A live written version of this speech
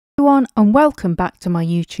Everyone, and welcome back to my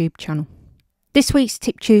YouTube channel. This week's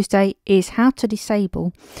Tip Tuesday is how to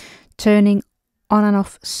disable turning on and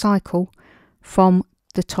off cycle from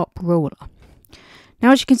the top ruler.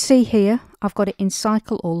 Now, as you can see here, I've got it in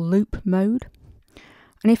cycle or loop mode,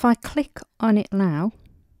 and if I click on it now,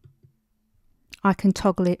 I can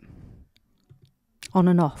toggle it on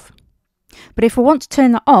and off. But if I want to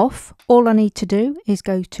turn that off, all I need to do is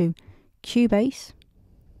go to Cubase,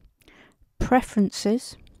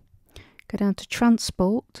 Preferences, go down to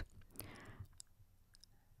Transport,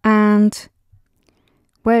 and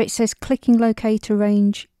where it says Clicking Locator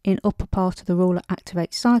Range in upper part of the ruler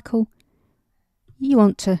activate cycle, you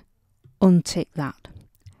want to untick that.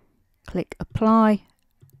 Click Apply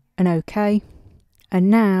and OK, and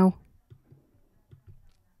now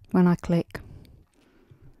when I click,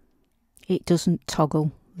 it doesn't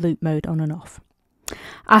toggle loop mode on and off.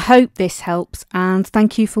 I hope this helps, and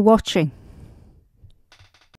thank you for watching.